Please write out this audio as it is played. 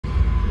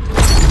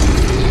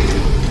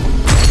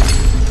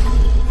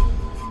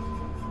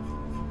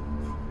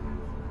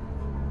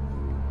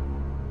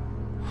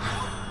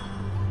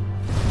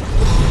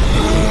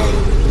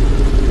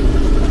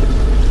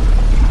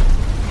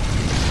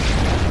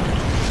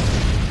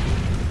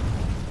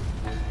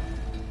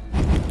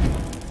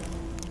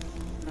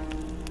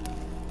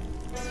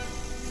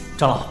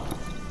长老，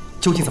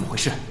究竟怎么回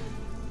事？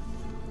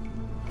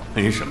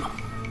没什么，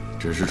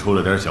只是出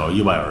了点小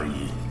意外而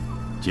已。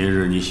今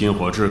日你心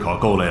火炙烤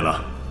够累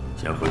了，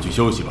先回去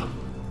休息吧。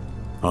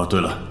哦，对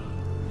了，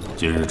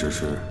今日之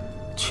事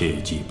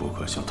切记不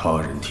可向他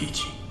人提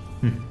起。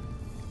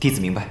弟子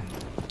明白，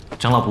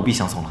长老不必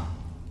相送了，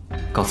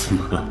告辞。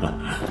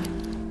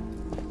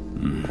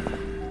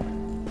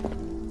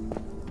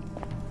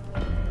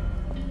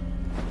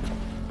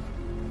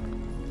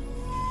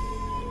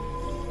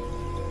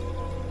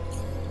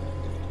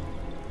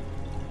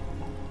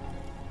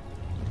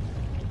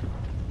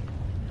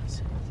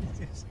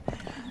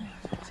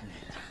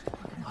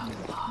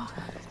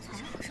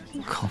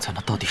刚才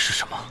那到底是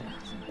什么？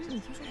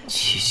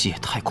气息也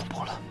太恐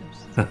怖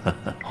了。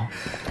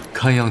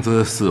看样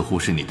子似乎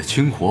是你的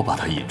清火把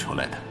它引出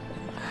来的。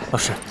老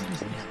师，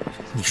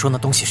你说那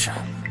东西是？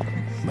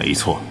没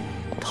错，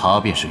它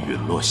便是陨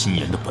落心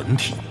炎的本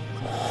体。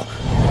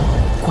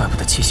怪不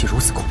得气息如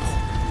此恐怖，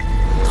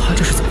他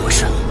这是怎么回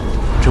事？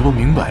这不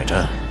明摆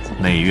着，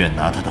内院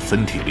拿他的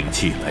分体灵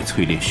气来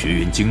淬炼学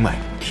员经脉，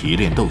提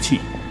炼斗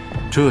气，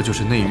这就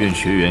是内院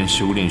学员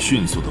修炼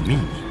迅速的秘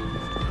密。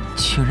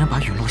竟然把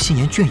陨落心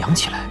炎圈养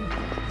起来，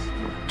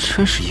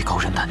真是艺高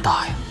人胆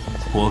大呀！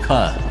我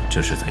看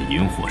这是在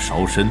引火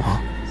烧身啊！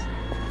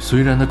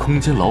虽然那空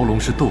间牢笼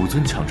是斗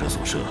尊强者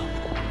所设，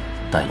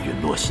但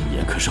陨落心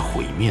炎可是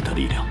毁灭的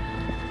力量，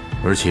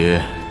而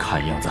且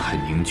看样子还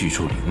凝聚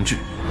出灵智，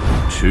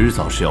迟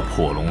早是要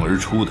破笼而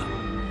出的。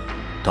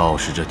倒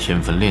是这天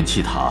分炼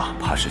气塔，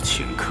怕是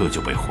顷刻就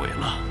被毁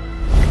了。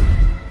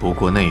不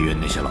过内院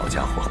那些老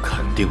家伙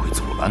肯定会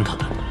阻拦他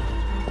的，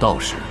到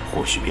时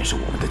或许便是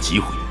我们的机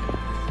会。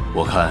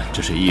我看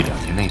这是1-2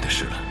年内的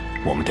事了，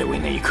我们得为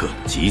那一刻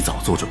及早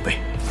做准备。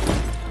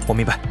我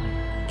明白，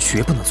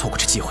绝不能错过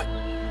这机会。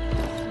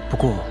不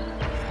过，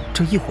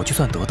这异火就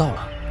算得到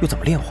了，又怎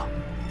么炼化？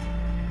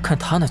看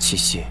他那气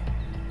息，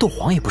斗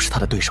皇也不是他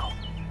的对手。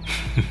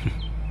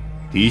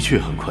的确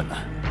很困难，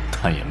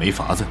但也没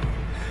法子。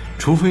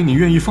除非你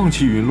愿意放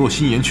弃陨落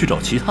心炎去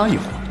找其他异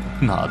火，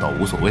那倒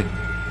无所谓。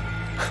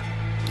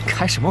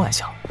开什么玩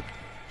笑？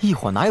异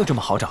火哪有这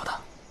么好找的？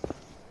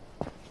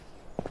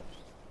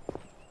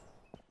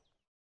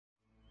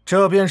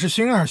这便是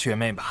薰儿学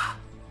妹吧？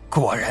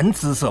果然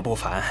姿色不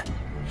凡。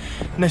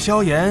那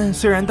萧炎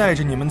虽然带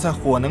着你们在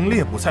火能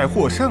猎捕赛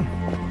获胜，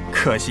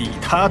可惜以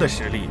他的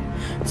实力，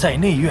在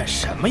内院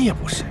什么也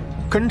不是，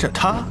跟着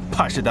他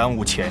怕是耽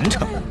误前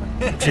程。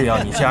只要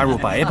你加入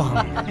白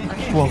帮，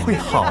我会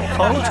好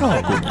好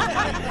照顾你。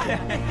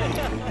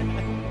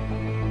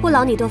不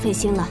劳你多费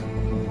心了。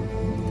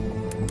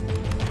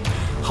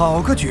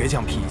好个倔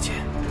强脾气！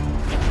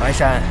白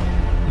山，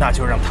那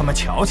就让他们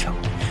瞧瞧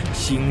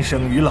新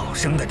生与老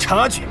生的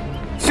差距。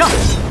上！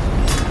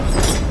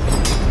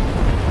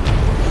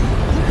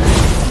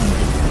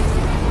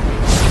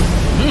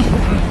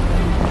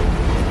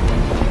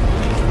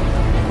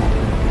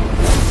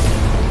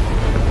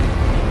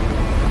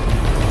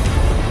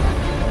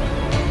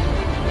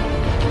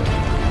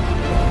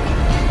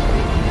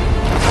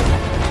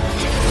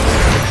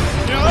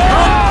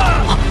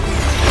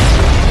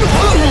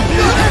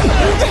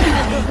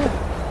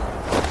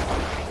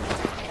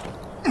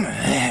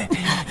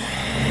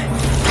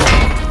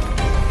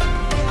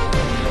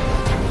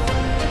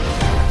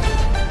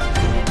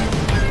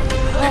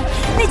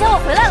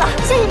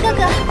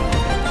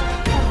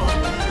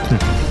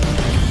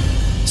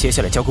接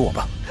下来交给我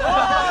吧。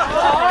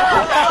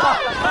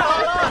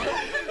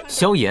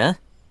萧炎，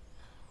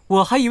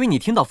我还以为你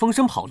听到风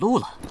声跑路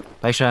了。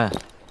白山，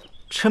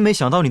真没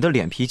想到你的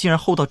脸皮竟然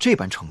厚到这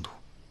般程度。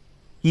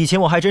以前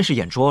我还真是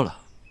眼拙了，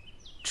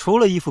除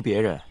了依附别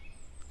人，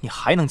你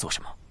还能做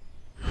什么？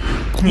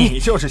你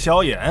就是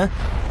萧炎？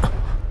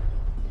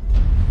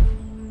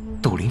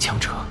斗灵强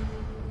者。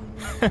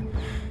哼，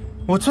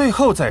我最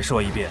后再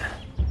说一遍，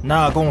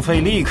那共费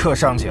立刻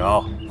上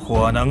缴，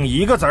火能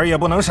1个子儿也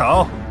不能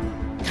少。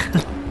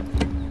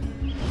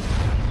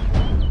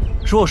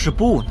若是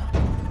不呢？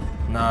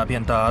那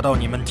便打到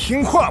你们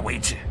听话为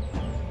止。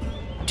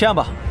这样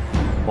吧，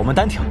我们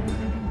单挑，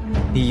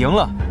你赢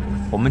了，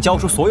我们交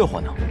出所有火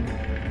能；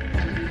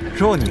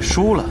若你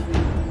输了，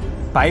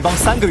白帮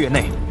3个月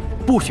内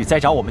不许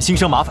再找我们新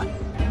生麻烦，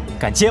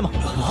敢接吗？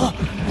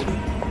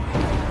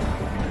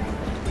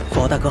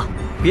佛大哥，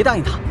别答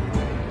应他，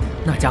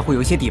那家伙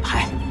有些底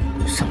牌，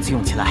上次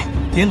用起来，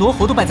连罗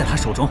侯都败在他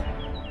手中。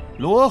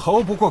罗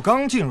侯不过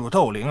刚进入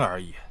斗灵而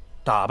已，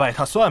打败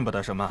他算不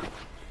得什么。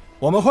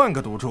我们换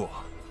个赌注，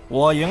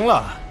我赢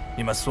了，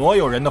你们所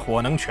有人的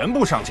火能全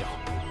部上缴，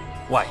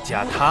外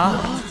加他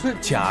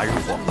加入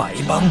我白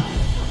帮。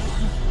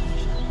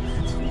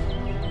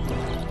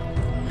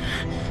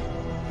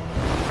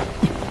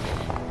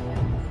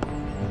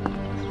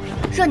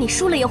若你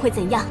输了又会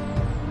怎样？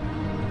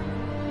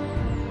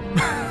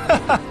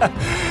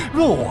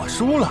若我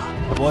输了，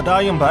我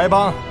答应白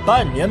帮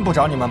半年不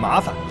找你们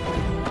麻烦，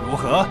如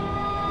何？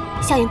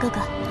萧炎哥哥，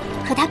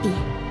和他比。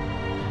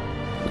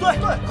对，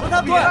和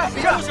他比，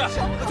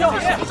就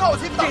是不照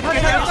给他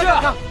点是。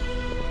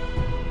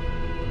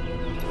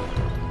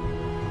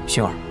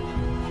星儿，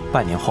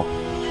半年后，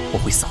我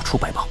会扫除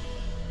白帮。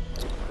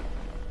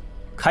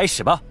开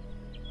始吧。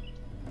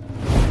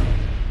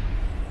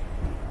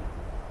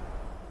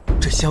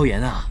这萧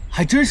炎啊，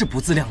还真是不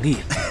自量力。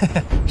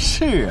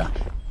是啊。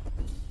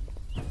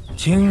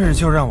今日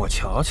就让我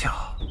瞧瞧，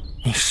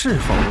你是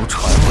否如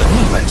传闻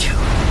那般强。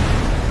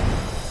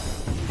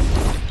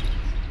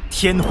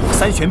天火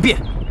三玄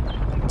变，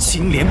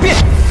青莲变。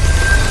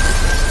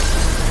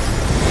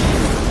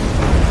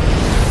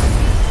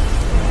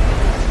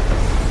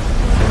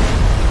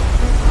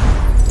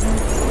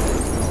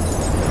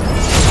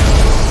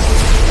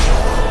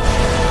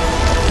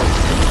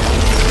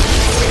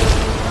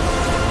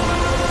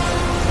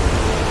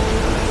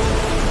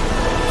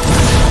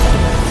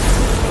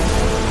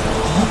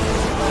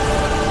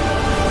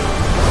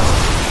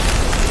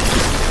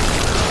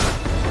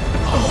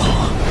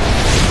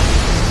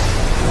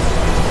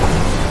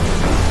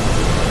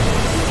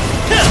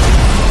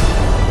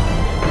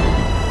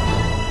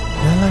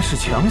是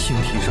强行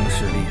提升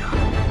实力啊，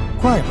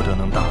怪不得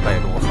能打败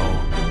罗侯。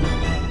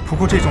不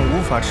过这种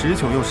无法持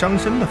久又伤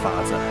身的法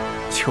子，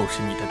就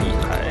是你的底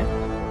牌。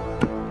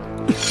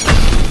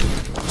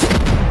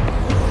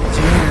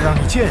今日让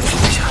你见识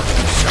一下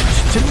什么是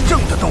真正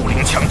的斗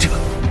灵强者。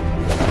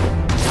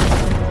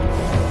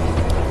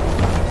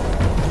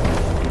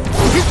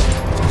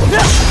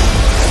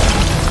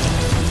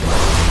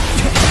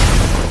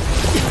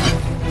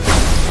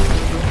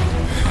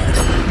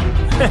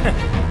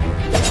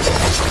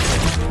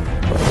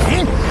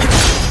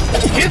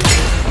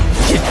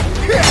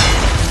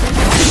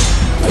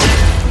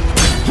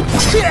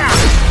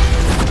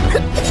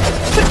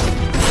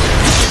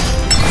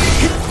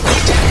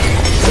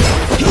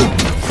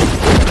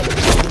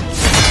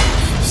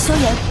萧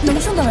炎能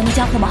伤到了那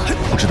家伙吗？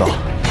不知道，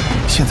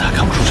现在还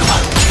看不出什么。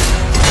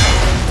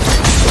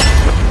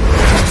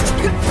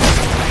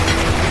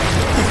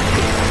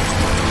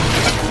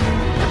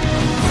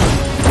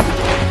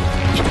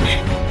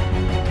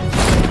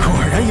果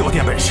然有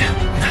点本事，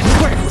难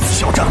怪如此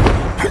嚣张。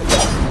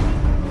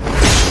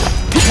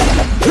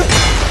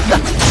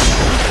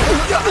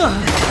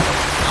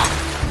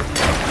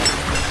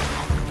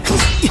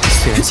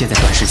虽然现在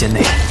短时间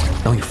内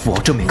能与父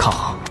王正面抗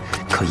衡，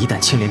可一旦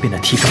青莲变的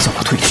提升效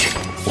果退去，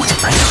我就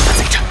难以和他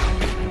再战。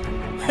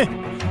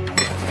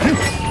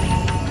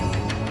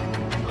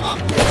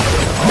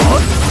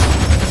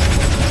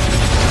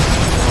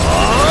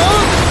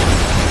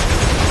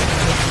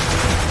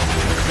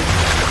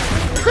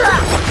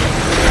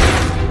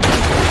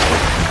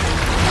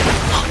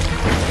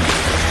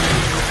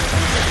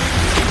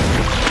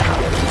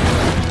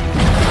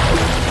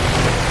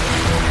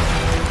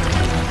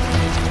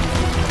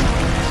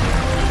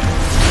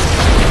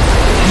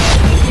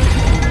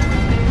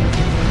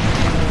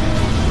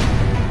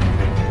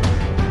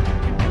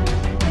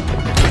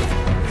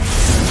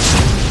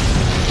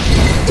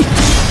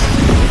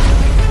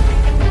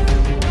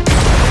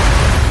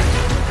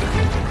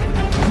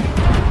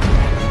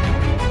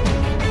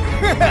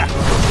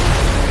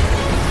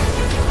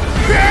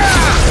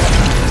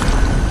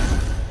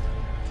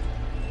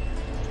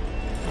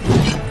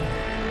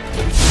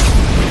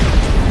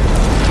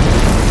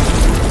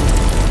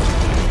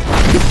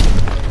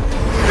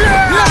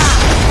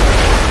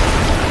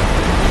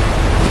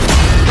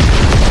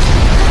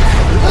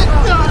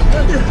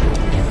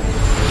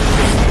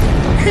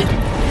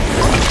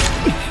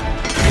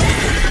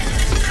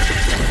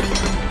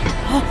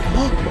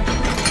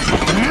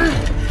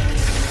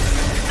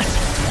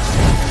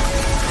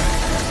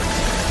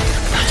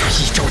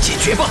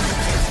绝吧！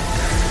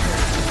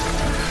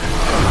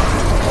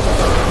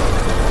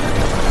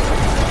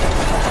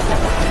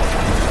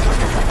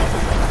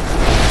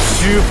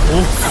虚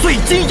虎碎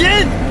金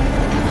银。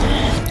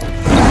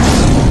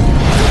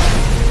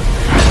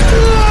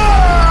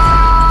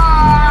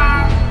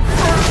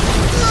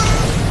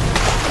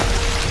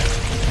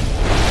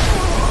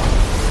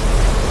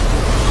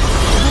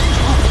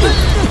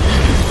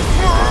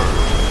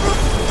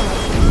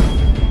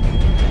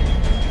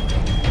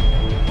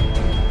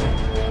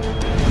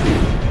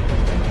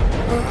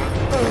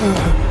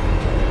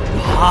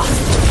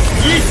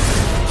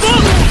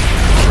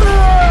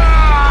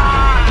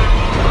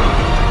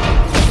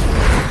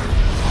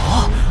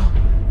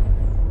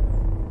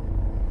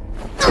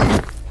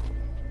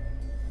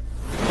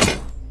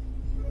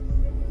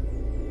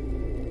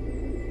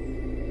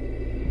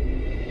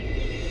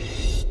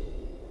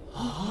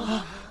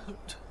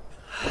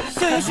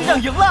萧炎学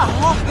长赢了！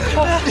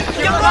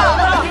赢了！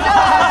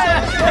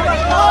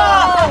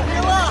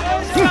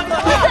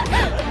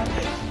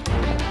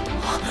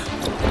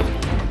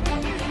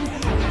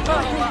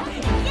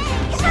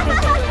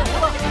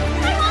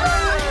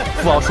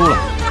父王输了，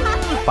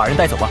把人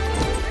带走吧。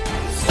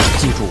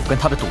记住跟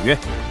他的赌约。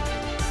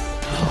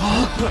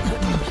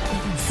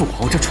父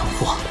王这蠢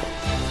货，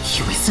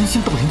以为3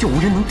星斗灵就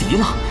无人能敌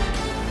了，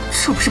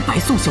这不是白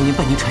送萧炎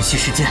半年喘息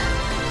时间？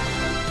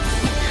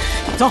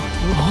走。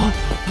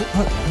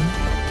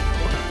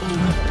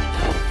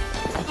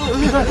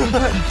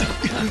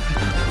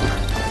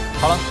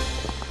好了，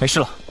没事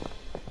了。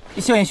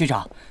萧炎学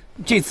长，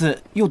这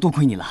次又多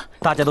亏你了。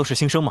大家都是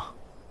新生嘛，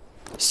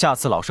下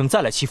次老生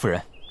再来欺负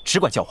人，只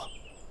管叫我。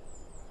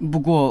不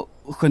过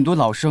很多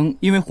老生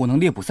因为火能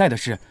猎捕赛的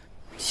事，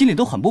心里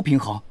都很不平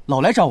衡，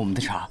老来找我们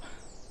的茬。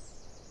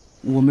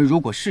我们如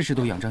果事事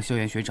都仰仗萧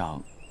炎学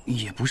长，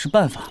也不是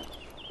办法。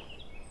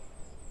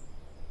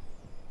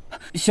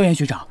萧炎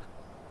学长，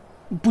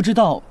不知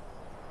道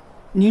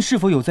您是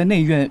否有在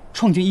内院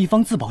创建一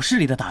方自保势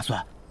力的打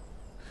算？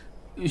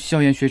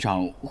萧炎学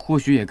长或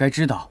许也该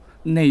知道，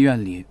内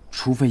院里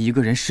除非一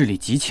个人势力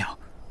极强，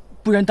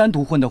不然单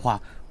独混的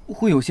话，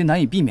会有些难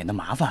以避免的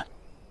麻烦。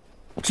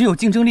只有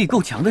竞争力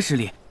够强的势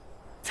力，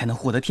才能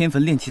获得天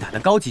坟炼气塔的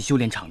高级修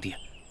炼场地，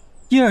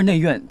因而内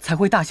院才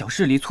会大小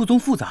势力错综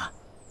复杂。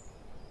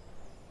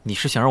你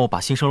是想让我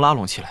把新生拉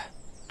拢起来，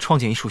创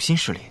建一处新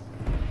势力？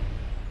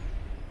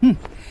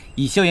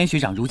以萧炎学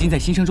长如今在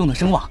新生中的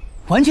声望，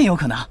完全有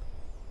可能。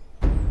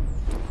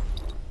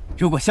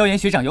如果萧炎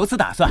学长有此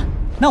打算，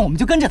那我们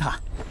就跟着他，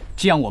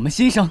这样我们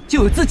新生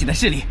就有自己的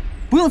势力，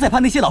不用再怕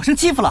那些老生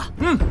欺负了。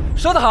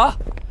说得好，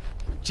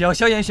只要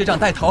萧炎学长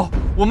带头，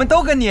我们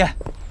都跟你。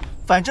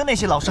反正那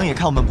些老生也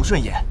看我们不顺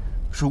眼，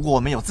如果我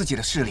们有自己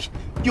的势力，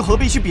又何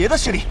必去别的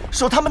势力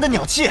受他们的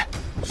鸟气？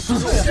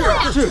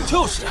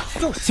就是。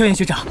萧炎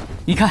学长，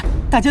你看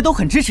大家都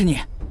很支持你。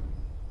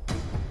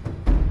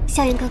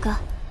萧炎哥哥，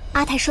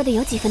阿泰说的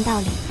有几分道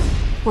理，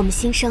我们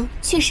新生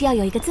确实要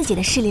有一个自己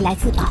的势力来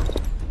自保。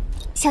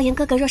萧炎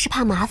哥哥若是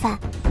怕麻烦，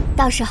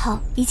到时候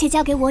一切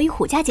交给我与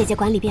虎家姐姐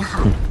管理便好。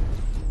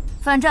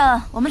反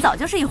正我们早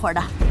就是一伙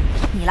的，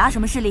你拉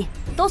什么势力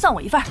都算我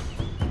一份。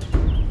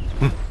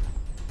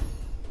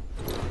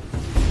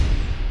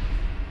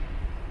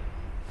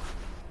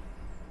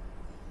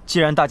既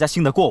然大家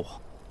信得过我，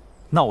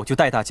那我就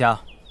带大家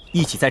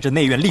一起在这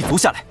内院立足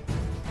下来，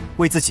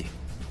为自己，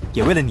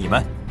也为了你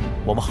们，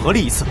我们合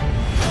力一次。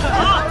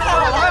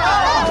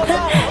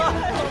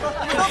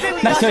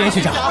那萧炎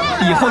学长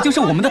以后就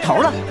是我们的头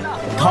了，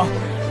头，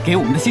给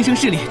我们的新生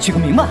势力取个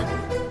名吧。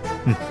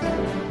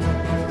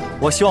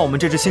我希望我们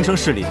这支新生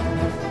势力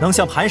能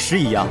像磐石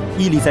一样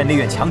屹立在内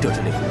院强者之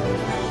列，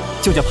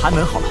就叫磐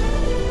门好了。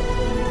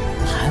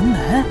磐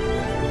门？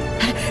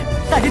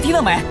大家听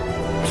到没？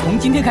从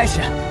今天开始，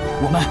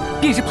我们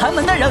便是磐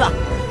门的人了。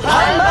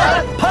磐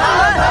门，磐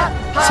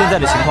门！现在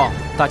的情况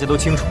大家都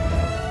清楚，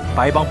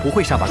白帮不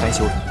会善罢甘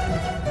休的，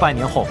半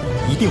年后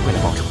一定会来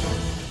报仇。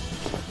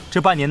这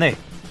半年内，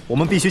我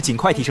们必须尽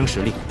快提升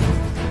实力，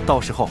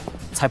到时候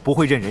才不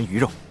会任人鱼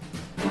肉。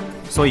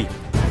所以，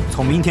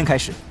从明天开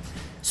始，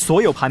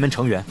所有磐门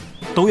成员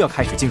都要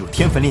开始进入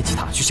天坟炼气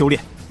塔去修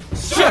炼。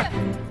是。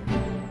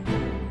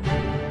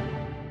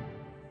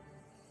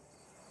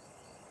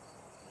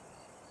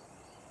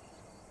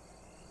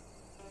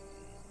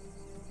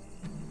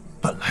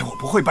本来我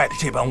不会败得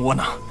这般窝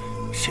囊，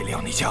谁料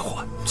那家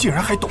伙竟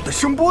然还懂得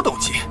声波斗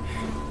技。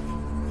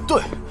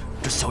对，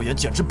这萧炎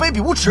简直卑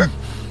鄙无耻。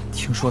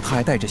听说他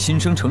还带着新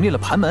生成立了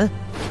磐门，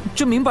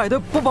这明摆的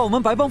不把我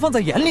们白帮放在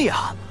眼里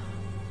啊！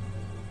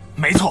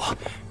没错，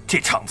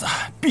这场子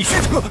必须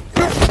撤。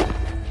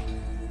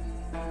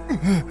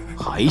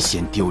还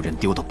嫌丢人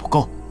丢得不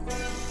够？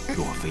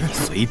若非你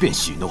随便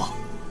许诺，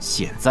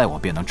现在我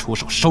便能出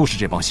手收拾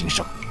这帮新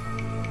生。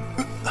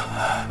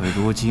可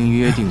如今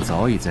约定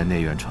早已在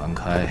内院传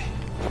开，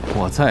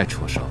我再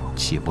出手，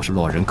岂不是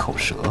落人口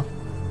舌？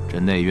这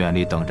内院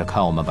里等着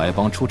看我们白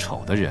帮出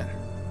丑的人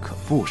可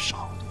不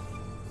少。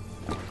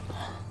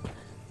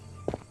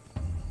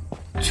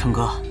成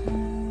哥，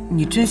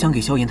你真想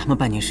给萧炎他们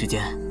半年时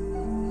间？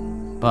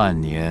半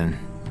年，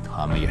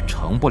他们也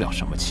成不了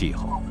什么气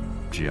候。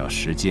只要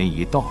时间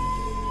一到，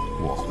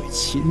我会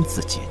亲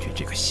自解决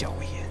这个萧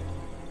炎。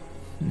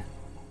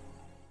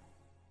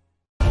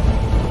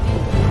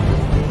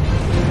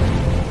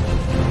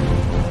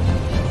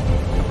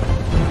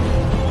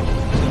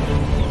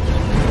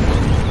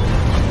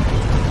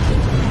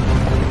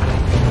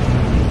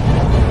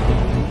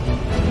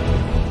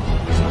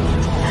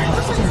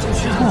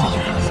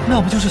那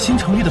不就是新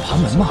成立的磐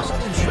门吗？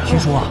听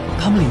说啊，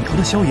他们领头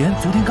的萧炎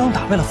昨天刚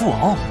打败了父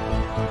敖。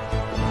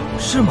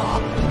是吗？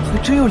还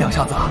真有两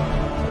下子啊！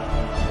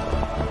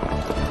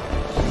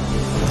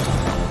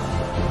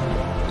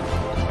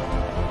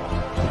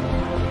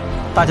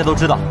大家都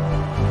知道，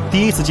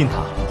第一次进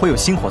塔会有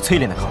星火淬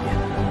炼的考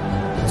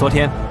验。昨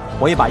天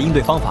我也把应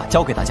对方法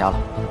教给大家了。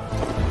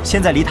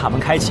现在离塔门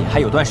开启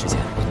还有段时间，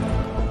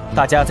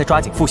大家再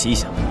抓紧复习一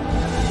下。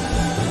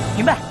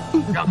明白。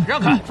让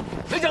开！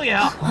谁睁眼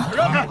啊？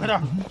让开，快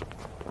点！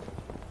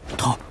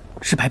头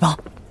是白帮。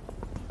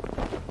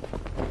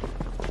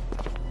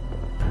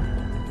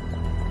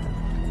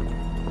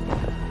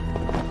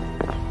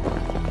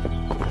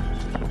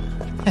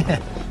嘿嘿，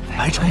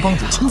白城帮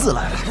主亲自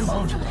来了，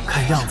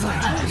看样子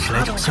是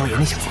来找萧炎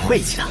那小子晦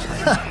气的。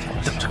哼，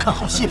等着看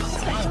好戏吧。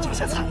这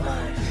下惨了。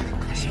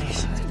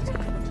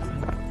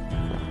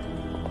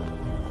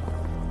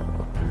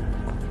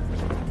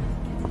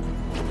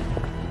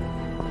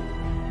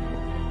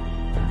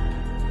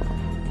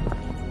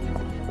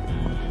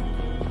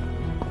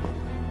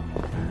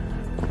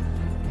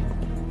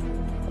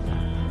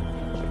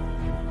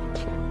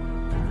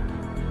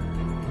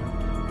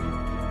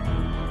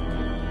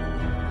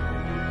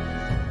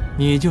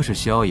你就是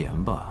萧炎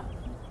吧？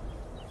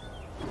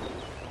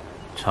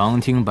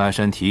常听白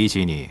山提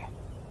起你，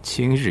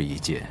今日一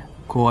见，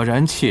果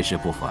然气势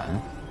不凡。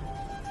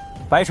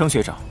白城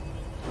学长，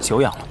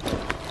久仰了。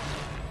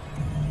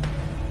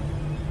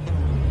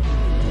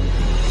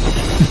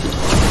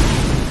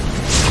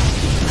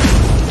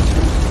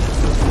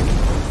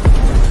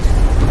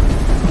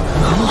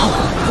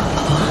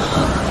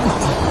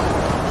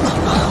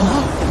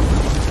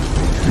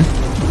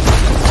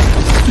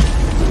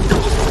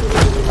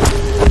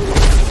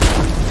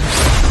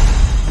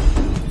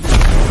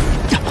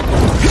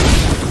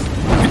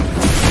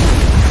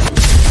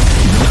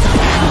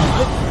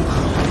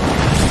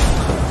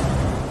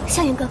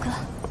萧炎哥哥，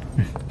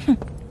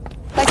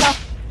白城，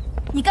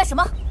你干什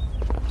么？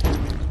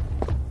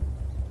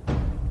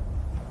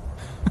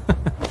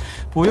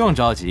不用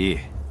着急，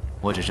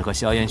我只是和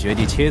萧炎学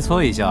弟切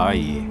磋一下而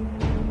已。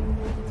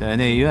在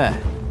内院，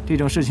这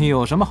种事情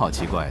有什么好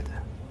奇怪的？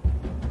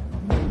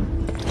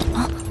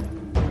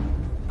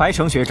白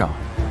城学长，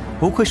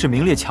不愧是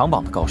名列强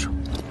榜的高手。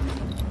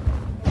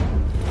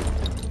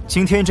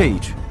今天这一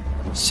局，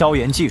萧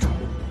炎记住，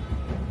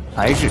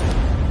来日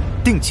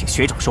定请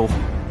学长收获。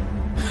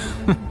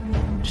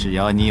只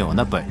要你有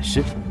那本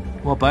事，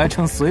我白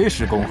城随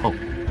时恭候。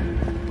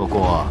不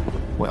过，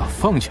我要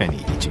奉劝你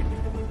一句：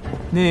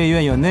内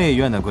院有内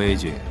院的规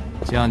矩，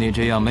像你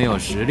这样没有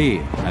实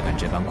力还敢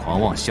这般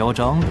狂妄嚣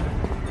张的，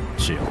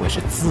只会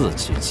是自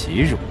取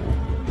其辱。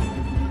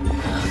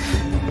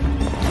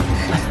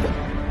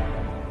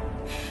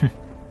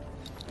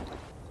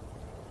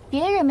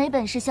别人没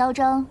本事嚣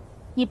张，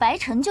你白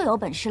城就有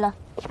本事了。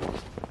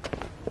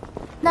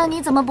那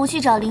你怎么不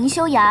去找林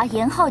修崖、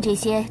严浩这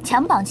些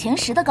强榜前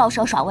10的高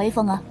手耍威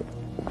风啊？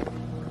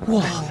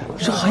哇，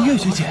是寒月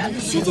学姐！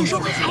学姐说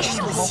话还是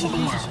这么犀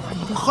利啊！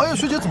寒月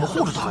学姐怎么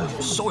护着他呀？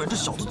萧炎这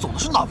小子走的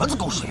是哪门子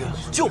狗屎运？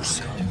就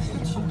是。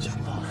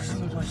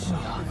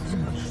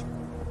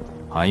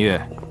寒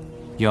月，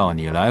要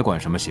你来管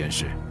什么闲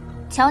事？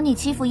瞧你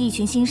欺负一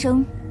群新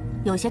生，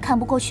有些看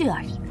不过去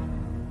而已。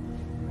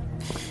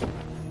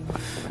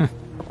哼，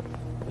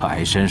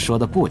白参说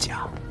的不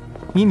假。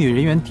你女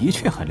人缘的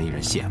确很令人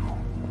羡慕，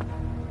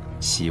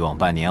希望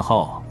半年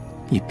后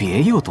你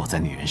别又躲在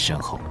女人身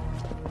后。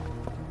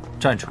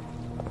站住！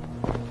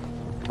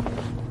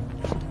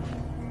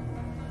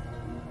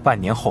半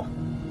年后，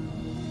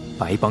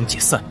白帮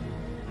解散。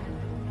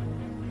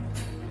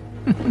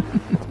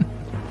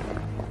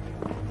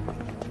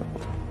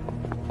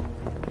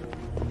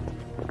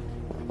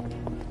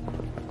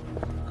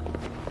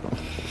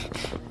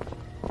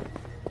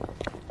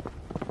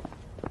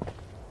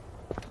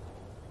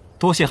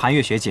多谢寒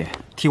月学姐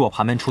替我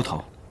盘门出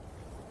头，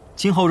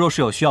今后若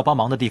是有需要帮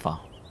忙的地方，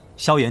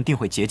萧炎定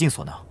会竭尽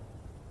所能。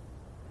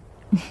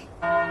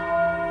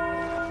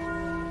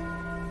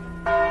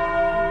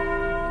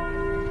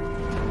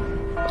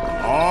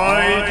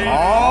开塔！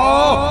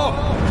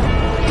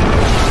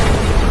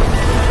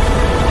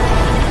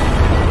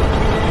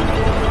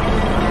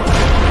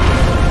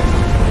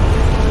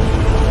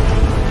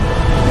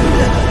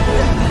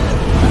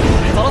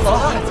走了，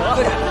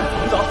队长，我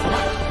们走。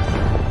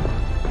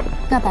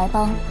那白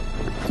帮，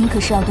你可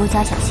是要多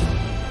加小心。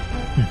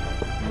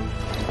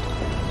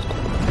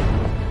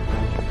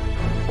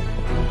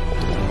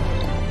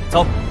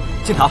走，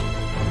进塔。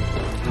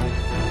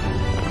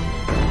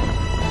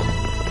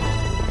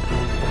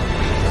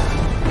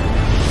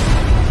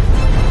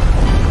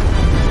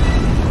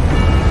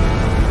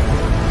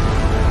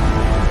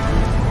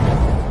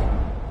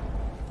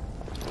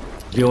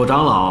柳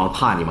长老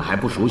怕你们还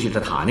不熟悉这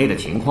塔内的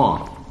情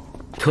况，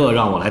特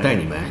让我来带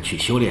你们去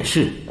修炼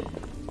室。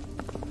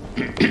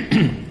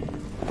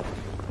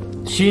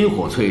心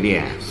火淬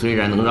炼虽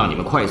然能让你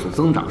们快速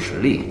增长实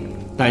力，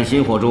但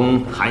心火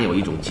中含有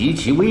一种极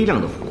其微量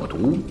的火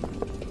毒，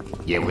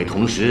也会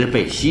同时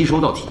被吸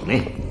收到体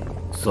内。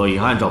所以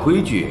按照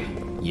规矩，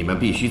你们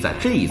必须在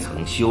这一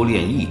层修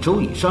炼1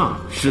周以上，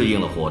适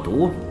应了火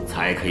毒，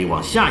才可以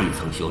往下一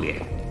层修炼。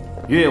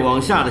越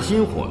往下的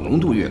心火浓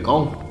度越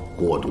高，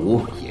火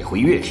毒也会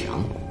越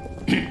强。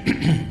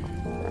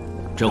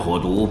这火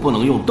毒不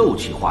能用斗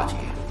气化解，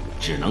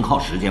只能靠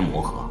时间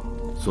磨合。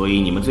所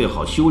以你们最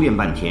好修炼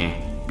半天，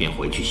便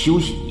回去休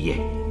息一夜，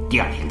第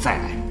2天再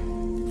来，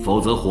否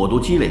则火毒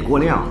积累过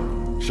量，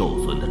受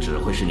损的只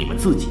会是你们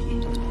自己。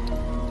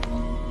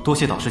多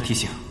谢导师提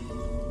醒。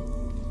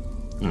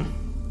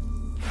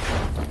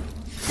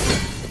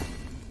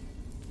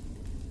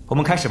我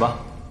们开始吧，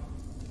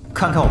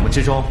看看我们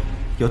之中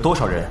有多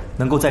少人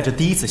能够在这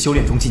第1次修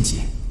炼中晋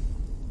级。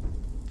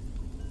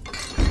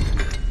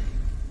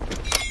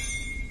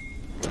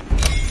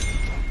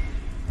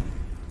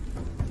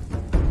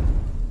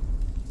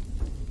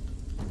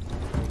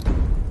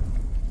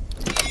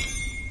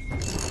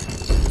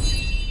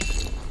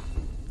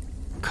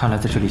看来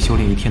在这里修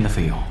炼1天的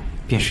费用，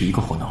便是1个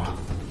火能了。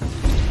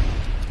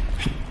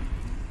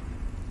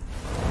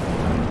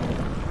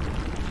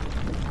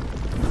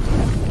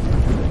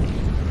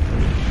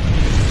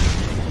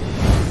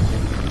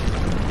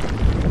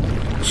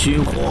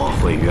心火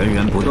会源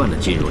源不断地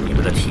进入你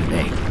们的体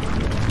内，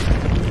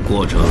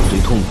过程虽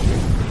痛苦，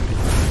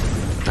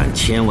但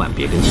千万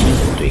别跟心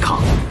火对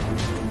抗，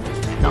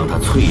让它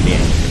淬炼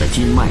你们的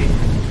筋脉、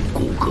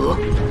骨骼，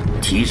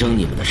提升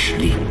你们的实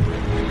力。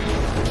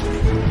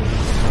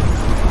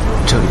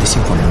这里的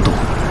心火浓度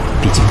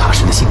比金塔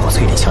时的心火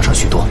淬炼强上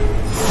许多。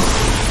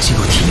进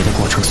入体内的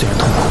过程虽然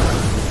痛苦，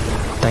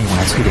但用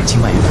来淬炼筋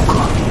脉与骨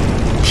骼，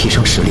提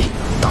升实力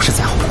倒是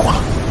再好不过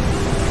了。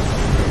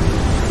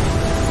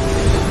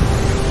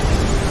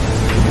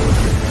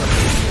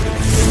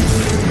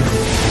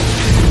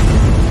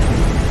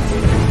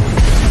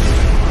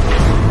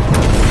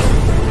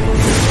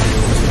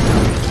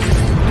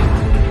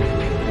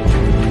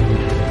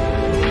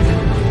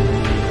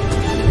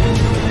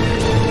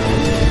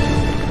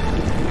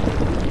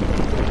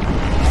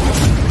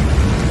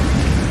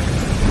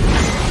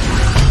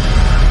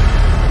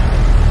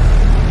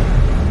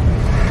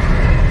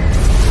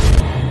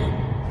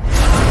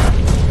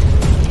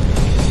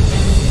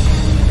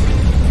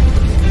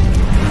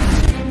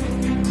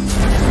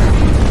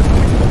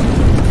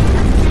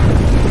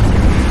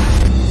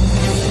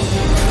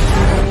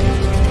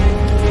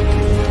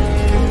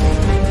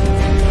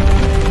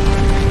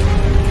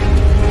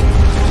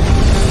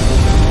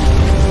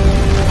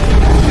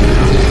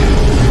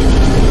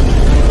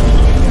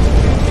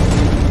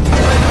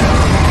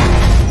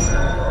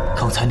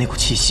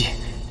气息，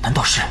难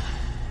道是？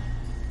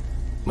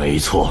没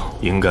错，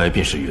应该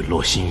便是陨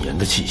落心炎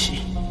的气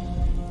息。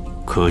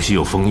可惜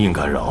有封印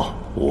干扰，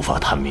无法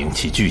探明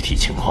其具体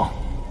情况。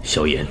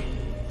萧炎，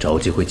找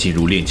机会进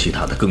入炼气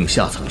塔的更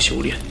下层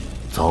修炼，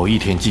早一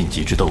天晋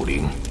级至斗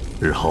灵，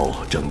日后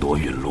争夺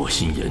陨落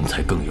心炎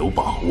才更有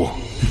把握。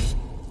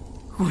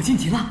我晋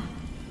级了！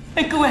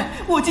哎，各位，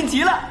我晋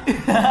级了！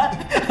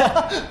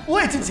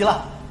我也晋级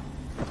了。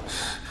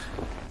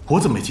我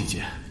怎么没晋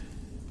级？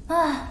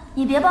哎，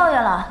你别抱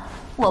怨了，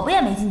我不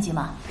也没晋级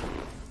吗？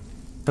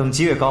等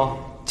级越高，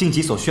晋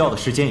级所需要的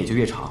时间也就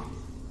越长。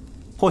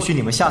或许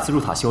你们下次入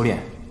塔修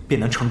炼，便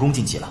能成功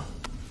晋级了。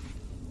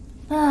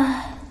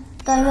唉，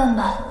但愿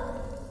吧。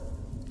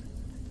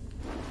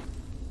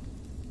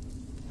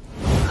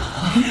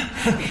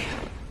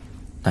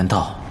难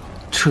道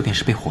这便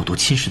是被火毒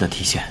侵蚀的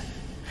体现？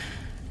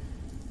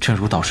正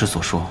如导师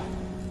所说，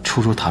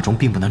初入塔中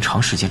并不能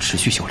长时间持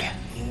续修炼。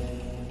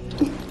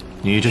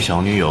你这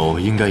小女友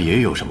应该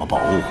也有什么宝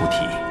物护体，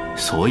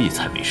所以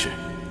才没事。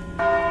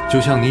就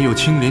像你有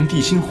青莲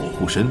地心火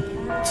护身，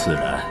自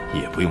然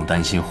也不用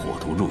担心火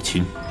毒入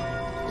侵。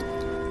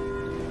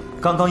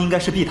刚刚应该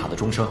是壁塔的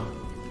钟声，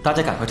大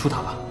家赶快出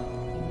塔吧，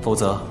否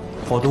则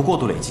火毒过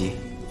度累积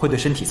会对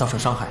身体造成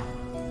伤害。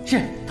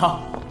是，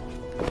好。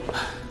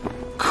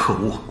可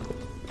恶！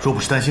若不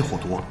是担心火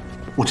毒，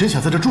我真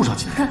想在这住上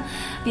几年。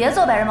别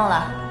做白日梦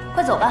了，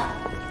快走吧。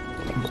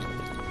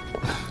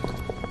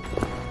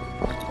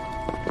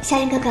萧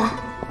炎哥哥，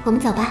我们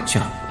走吧。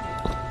行。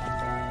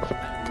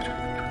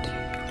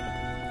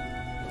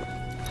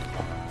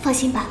放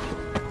心吧，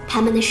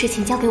他们的事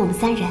情交给我们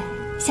3人，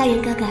萧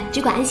炎哥哥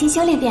只管安心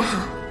修炼便好。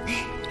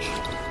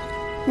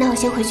那我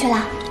先回去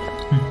啦。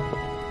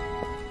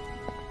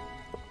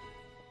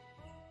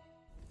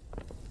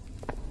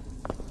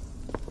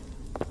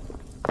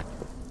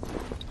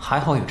还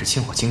好有着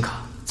星火金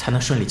卡，才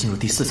能顺利进入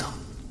第4层。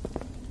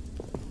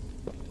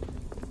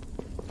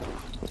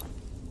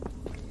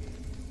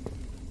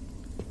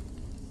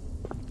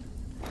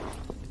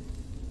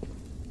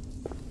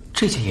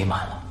这间也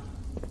满了。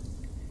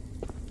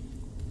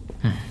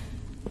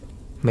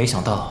没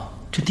想到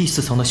这第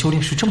4层的修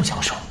炼师这么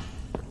抢手。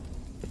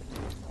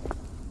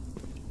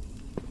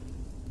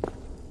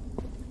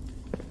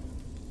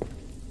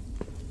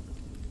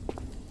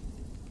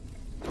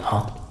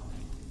好，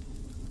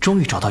终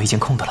于找到一间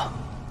空的了。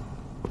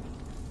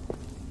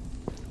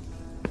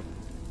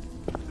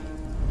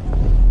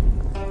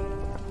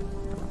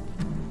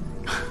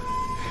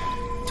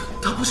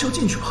他不是要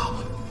进去吧？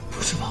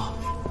不是吧？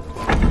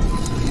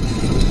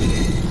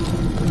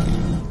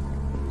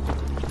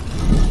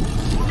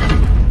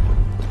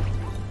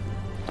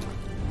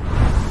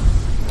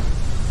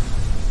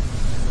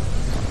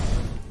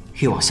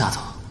越往下走，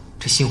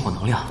这星火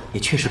能量也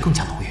确实更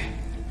加浓郁。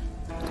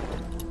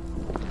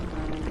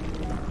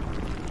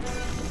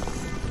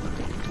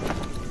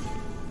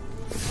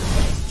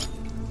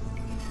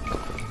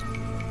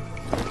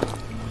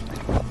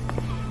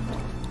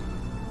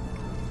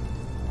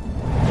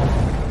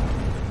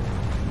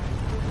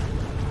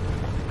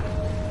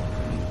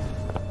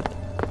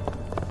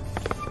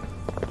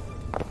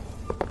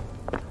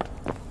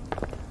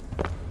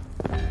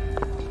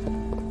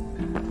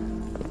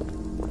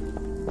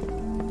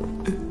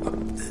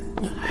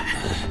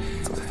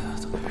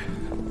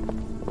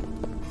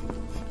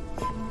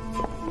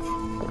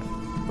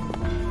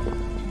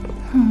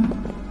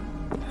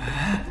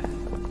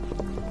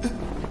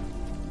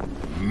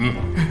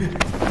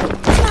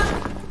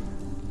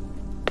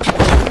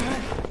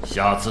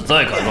下次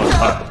再敢乱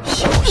看，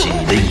小心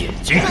你的眼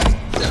睛！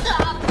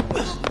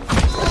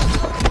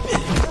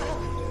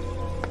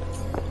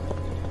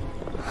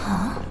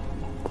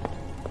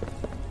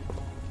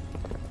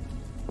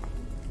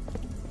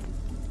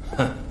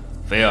哼，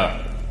菲儿，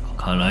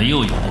来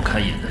又有不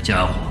开眼的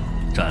家伙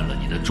占了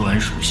你的专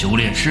属修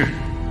炼室。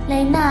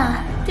雷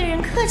娜，对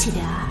人客气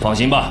点儿。放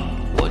心吧，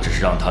我只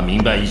是让他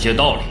明白一些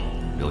道理。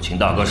柳青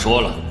大哥说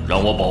了，让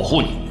我保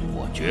护你，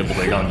我绝不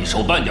会让你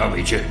受半点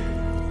委屈。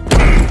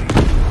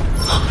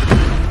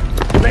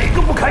哪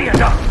个不开眼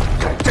的，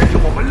敢占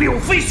用我们柳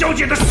妃小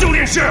姐的修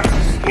炼室？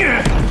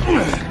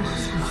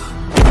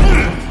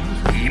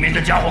里面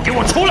的家伙给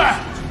我出来！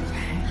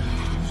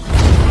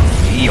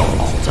没有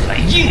脑子来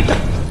硬的！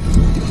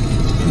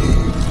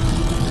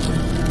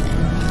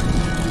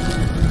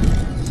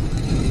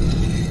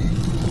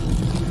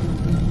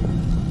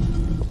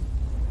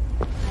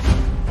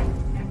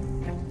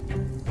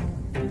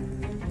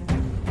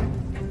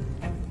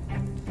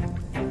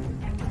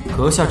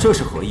阁下这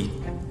是何意？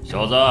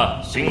小子，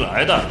新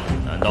来的，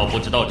难道不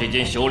知道这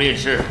间修炼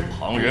室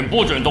旁人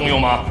不准动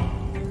用吗？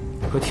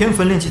可天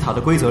坟炼气塔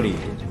的规则里，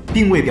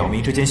并未表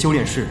明这间修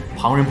炼室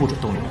旁人不准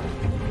动用。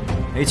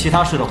没其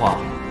他事的话，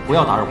不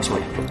要打扰我修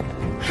炼。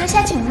阁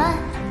下请慢。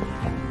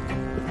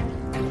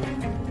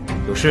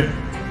有事？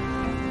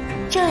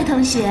这位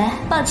同学，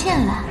抱歉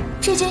了，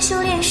这间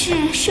修炼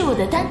室是我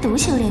的单独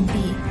修炼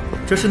地。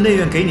这是内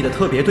院给你的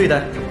特别对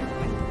待。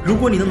如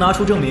果你能拿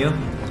出证明，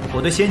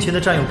我对先前的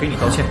占用给你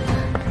道歉。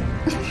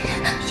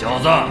小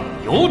子，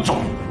有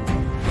种！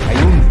还有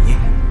你，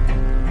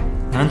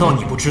难道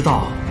你不知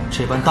道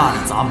这般大力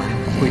砸门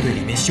会对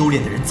里面修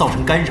炼的人造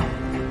成干扰，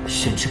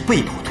甚至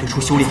被迫退出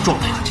修炼状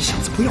态？这小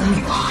子不要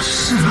命啊！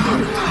是你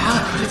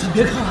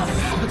别看了，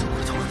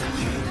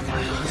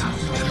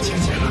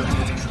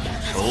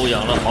手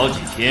痒了好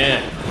几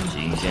天，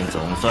今天总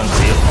算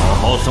可以好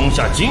好松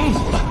下筋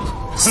骨了。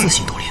4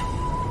星斗炼。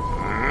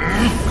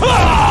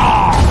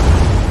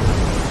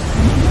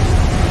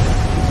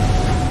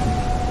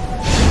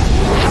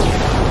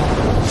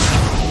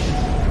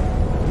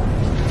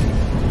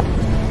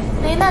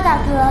雷娜大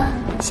哥，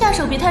下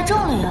手别太重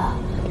了呀，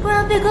不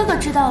然被哥哥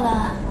知道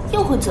了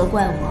又会责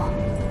怪我。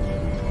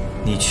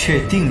你确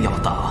定要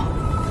打？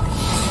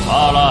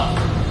罢了，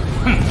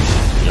哼！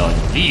要你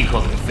立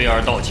刻给菲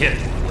儿道歉，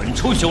滚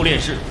出修炼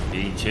室，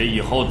并且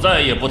以后再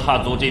也不踏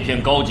足这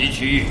片高级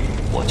区域，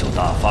我就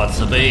大发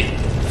慈悲，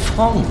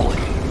放过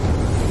你。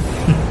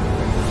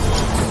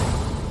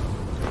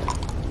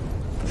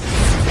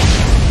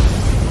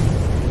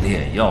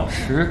炼药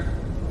师，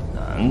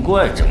难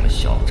怪这么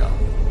嚣张。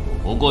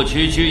不过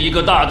区区一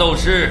个大斗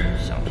师，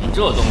想凭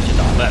这东西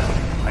打败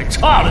我，还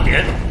差了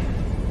点。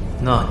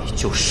那你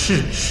就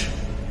试试。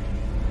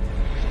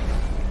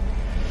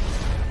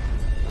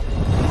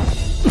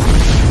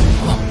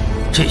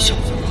这小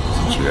子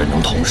居然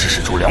能同时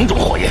使出2种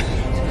火焰！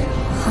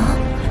哼，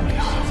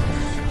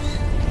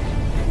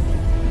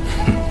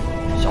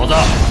小子，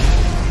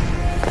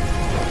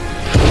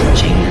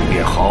今日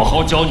便好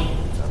好教你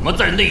怎么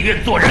在内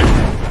院做人。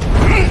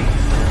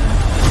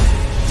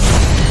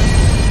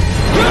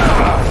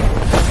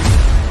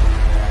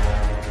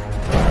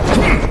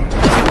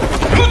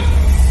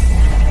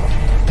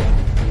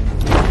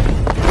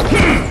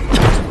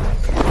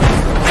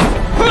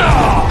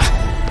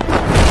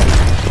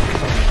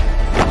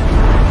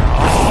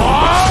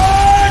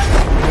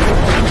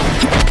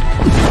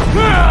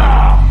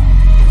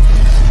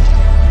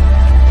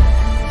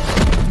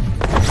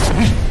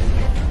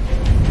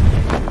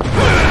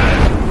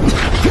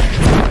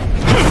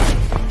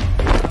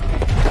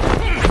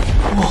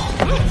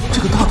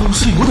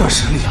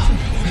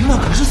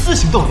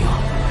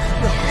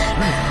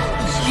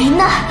云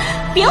娜，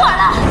别玩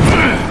了！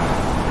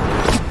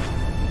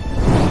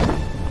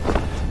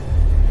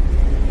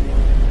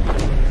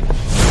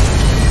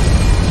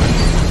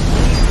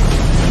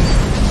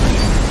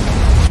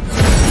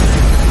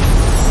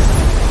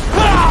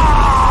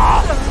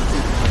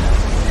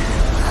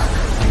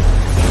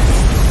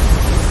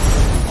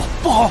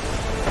不好！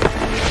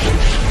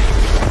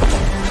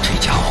这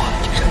家伙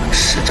竟然能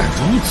施展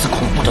如此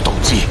恐怖的斗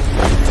技，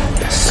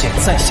现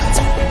在想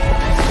走？